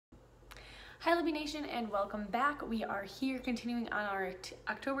Hi Libby Nation and welcome back. We are here continuing on our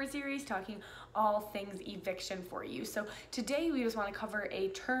October series talking all things eviction for you. So today we just want to cover a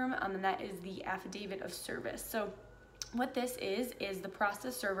term and that is the affidavit of service. So what this is the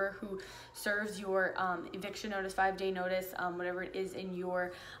process server who serves your eviction notice, 5-day notice, whatever it is in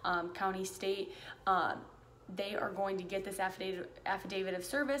your county, state. They are going to get this affidavit of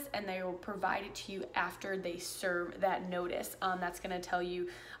service and they will provide it to you after they serve that notice. That's going to tell you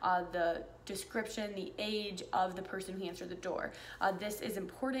the description, the age of the person who answered the door. This is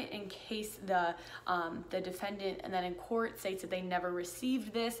important in case the defendant and then in court states that they never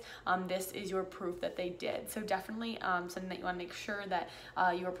received this. This is your proof that they did. So definitely something that you want to make sure that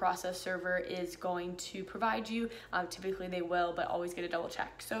your process server is going to provide you. Typically they will, but always get a double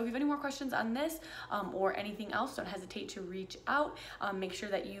check. So if you have any more questions on this or anything else, don't hesitate to reach out. Make sure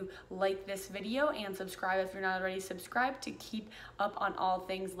that you like this video and subscribe if you're not already subscribed to keep up on all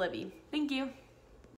things Libby. Thank you.